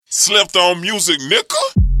Slept on music, nigga.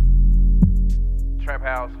 Trap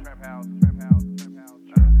house.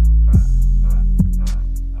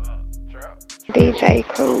 DJ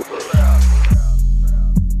Cool.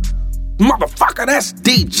 Motherfucker, that's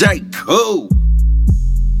DJ Cool.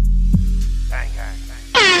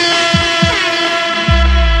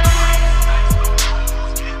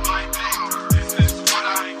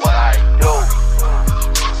 What I do.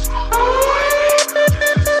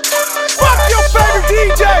 Fuck your favorite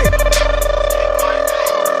DJ.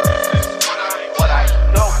 What I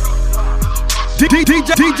do.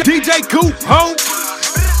 DJ Cool, home.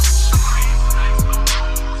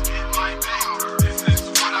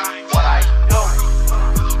 What I do.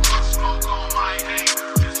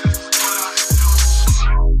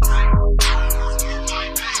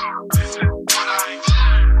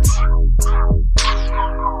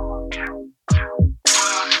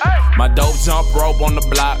 My dope jump rope on the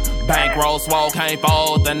block. Bankroll swole, can't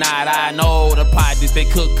fold the night. I know the pot, this they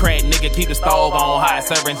cook crack, nigga, keep the stove on high.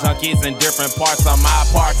 Serving junkies in different parts of my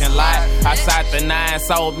parking lot. I shot the 9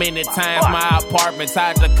 so many times. My apartment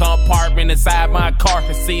tied the compartment inside my car,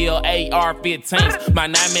 conceal AR-15s. My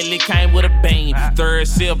 9mm came with a beam. Third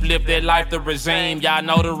shift lifted like the regime. Y'all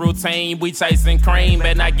know the routine, we chasing cream.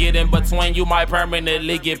 Better not get in between, you might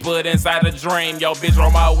permanently get put inside a dream. Yo, bitch,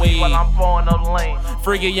 roll my weed While I'm pouring up lane.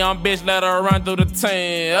 Freaky young bitch, let her run through the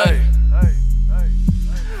team. Hey.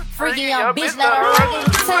 Freaky young bitch, let her run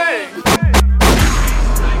through the team.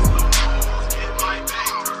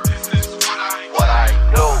 What I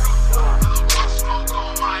do.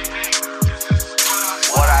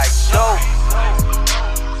 What I do.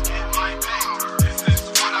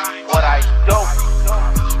 What I do.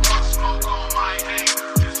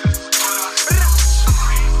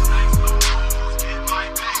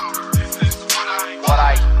 What I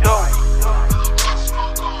do.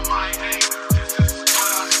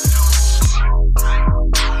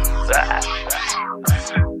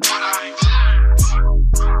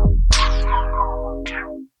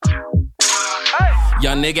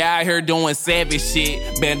 Young nigga out here doing savage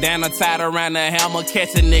shit. Bandana tied around the hammer,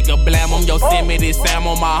 catch a nigga, blam him. Yo, send me this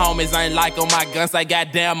ammo. My homies ain't like on my guns, I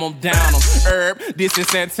goddamn them, down them. Herb, this is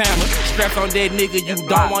Santana. Straps on that nigga, you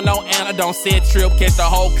don't want no Anna. Don't set trip, catch the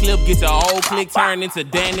whole clip, get your whole click turned into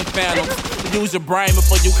Danny Phantom. Use your brain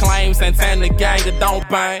before you claim Santana gang or don't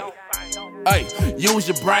bang. Hey, use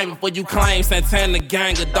your brain before you claim Santana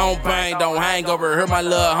gang or don't bang. Don't hang over here, my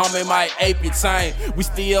little homie might ape your chain. We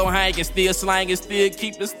still hanging, still slanging, still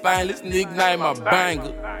keep the stainless nickname my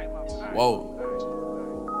banger. Whoa.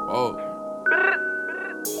 Whoa.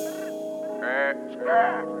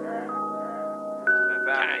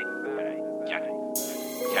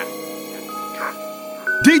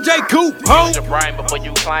 DJ Cool, home. Use your brain before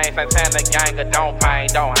you claim Santana gang or don't bang.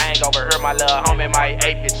 Don't hang over here, my little homie might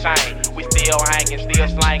ape your chain. We still hanging, still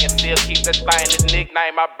slanging, still keep the stainless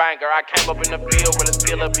nickname my banger. I came up in the field where the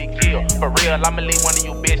skiller be killed. For real, I'ma leave one of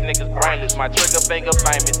you bitch niggas brainless. My trigger finger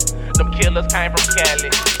famous. Them killers came from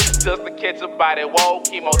Cali. Just to catch a body, whoa,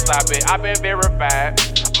 chemo stop it. I been verified.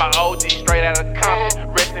 My OG straight out of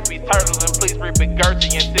Compton. Rest in peace turtles and please repeat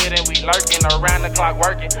Gertie. Until then we lurking around the clock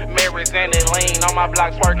working. Marys and it lean on my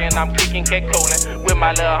blocks working. I'm kicking, cat cooling with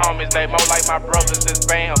my little homies. They more like my brothers. It's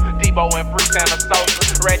Bam, Debo and Freestyle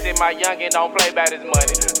Sosa. Ratchet, my youngin' don't play about his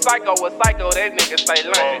money. Psycho was psycho, that nigga stay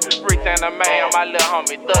lunching. Freestyle man, my little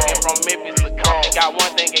homie thuggin' from Memphis to Compton. Got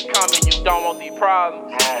one thing in common, you don't want these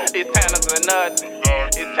problems. It's Tanner's or nothing.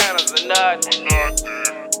 It's Tanner's or nothing.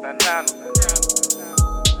 Tanner's.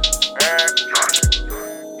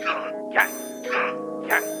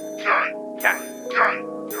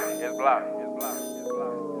 It's blocked.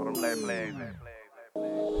 Put them black flags.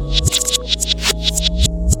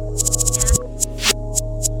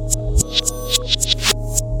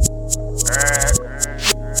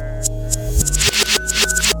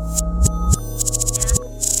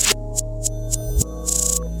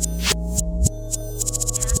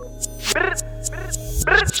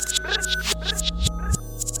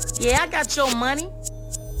 Yeah, I got your money.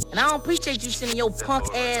 And I don't appreciate you sending your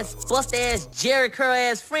punk ass, bust ass, Jerry curl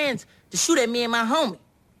ass friends to shoot at me and my homie.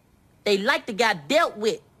 They like the guy dealt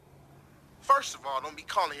with. First of all, don't be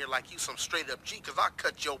calling here like you some straight up G, cause I'll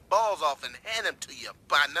cut your balls off and hand them to you,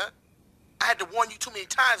 partner. I had to warn you too many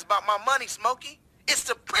times about my money, Smokey. It's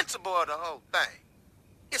the principle of the whole thing.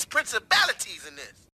 It's principalities in this.